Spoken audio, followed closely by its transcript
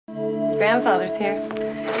grandfather's here.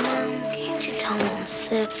 Can't you tell me I'm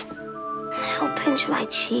sick? He'll pinch my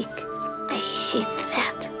cheek. I hate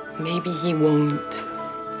that. Maybe he won't.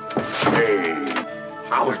 Hey,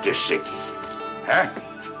 how was this sickie? Huh?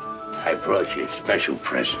 I brought you a special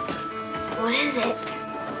present. What is it?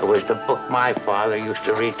 It was the book my father used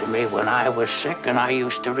to read to me when I was sick, and I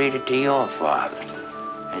used to read it to your father.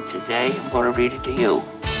 And today, I'm going to read it to you.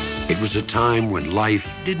 It was a time when life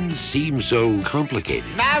didn't seem so complicated.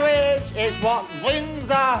 Marriage is what brings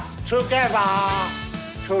us together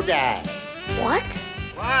today. What?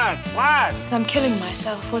 What? I'm killing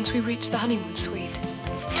myself once we reach the honeymoon suite.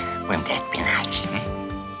 Wouldn't that be nice,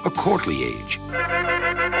 A courtly age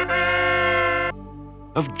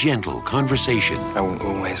of gentle conversation. I will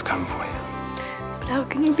always come for you. But how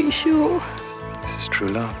can you be sure? This is true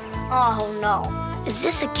love. Oh, no. Is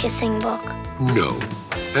this a kissing book? No.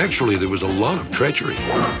 Actually, there was a lot of treachery,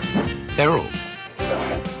 peril,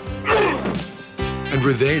 and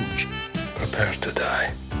revenge. Prepare to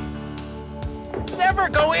die. Never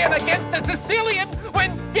go in against a Sicilian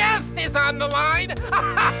when death is on the line.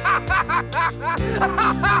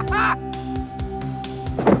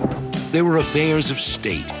 There were affairs of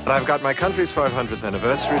state. But I've got my country's 500th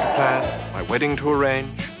anniversary to plan, my wedding to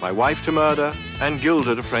arrange, my wife to murder, and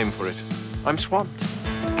Gilda to frame for it. I'm swamped.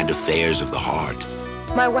 And affairs of the heart.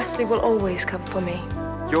 My Wesley will always come for me.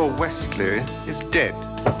 Your Wesley is dead.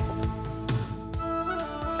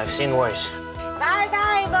 I've seen worse.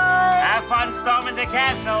 Bye-bye, boy. Have fun storming the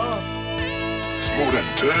castle. It's more than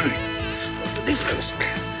turning. What's the difference?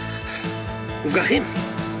 We've got him.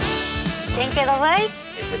 Think it'll work?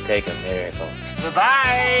 It would take a miracle.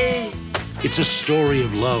 Goodbye. It's a story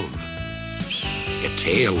of love, a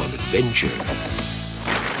tale of adventure.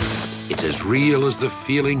 It's as real as the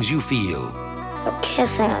feelings you feel. They're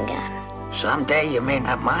kissing again. Someday you may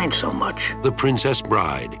not mind so much. The Princess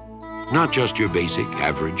Bride. Not just your basic,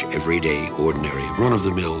 average, everyday, ordinary,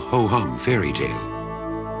 run-of-the-mill, ho-hum fairy tale.